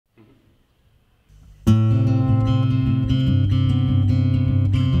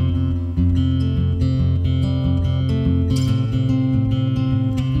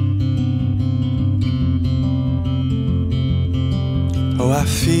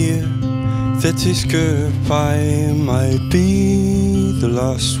fear that this goodbye might be the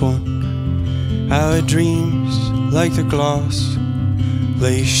last one. Our dreams, like the glass,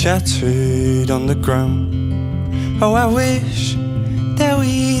 lay shattered on the ground. Oh, I wish that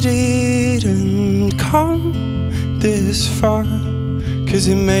we didn't come this far, 'cause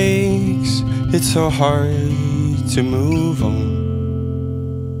it makes it so hard to move on.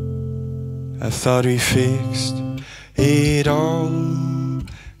 I thought we fixed it all,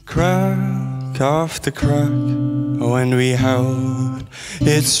 crack after crack, when we held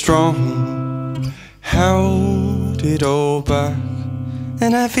it strong, held it all back.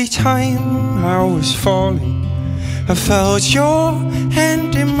 And every time I was falling, I felt your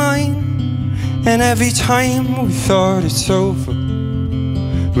hand in mine. And every time we thought it's over,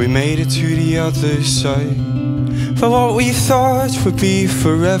 we made it to the other side. For what we thought would be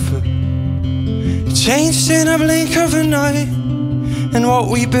forever, it changed in a blink of an eye. And what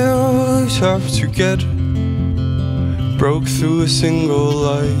we built up together broke through a single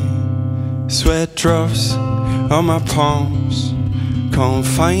lie. Sweat drops on my palms, can't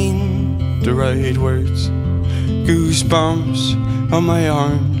find the right words. Goosebumps on my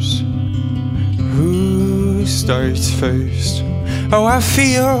arms, who starts first? Oh, I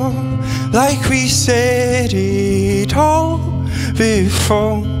feel like we said it all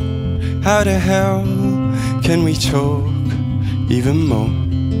before. How the hell can we talk even more?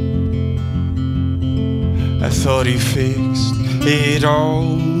 I thought he fixed it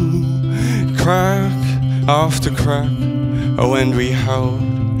all, crack after crack, when we held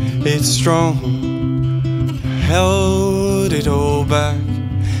it strong, held it all back.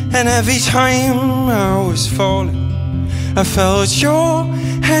 And every time I was falling, I felt your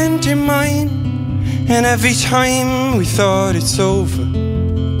hand in mine. And every time we thought it's over,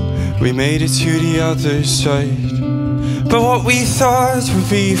 we made it to the other side. But what we thought would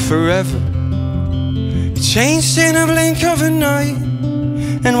be forever, it changed in a blink of an eye.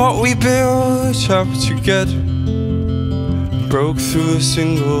 And what we built up together broke through a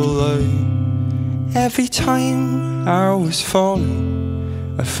single lie. Every time I was falling,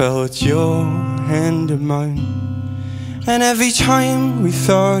 I felt your hand in mine. And every time we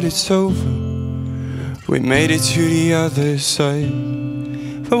thought it's over, we made it to the other side.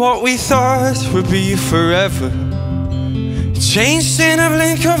 But what we thought would be forever, it changed in a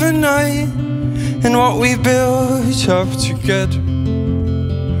blink of an eye. And what we built up together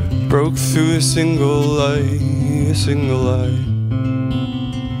broke through a single lie, a single lie.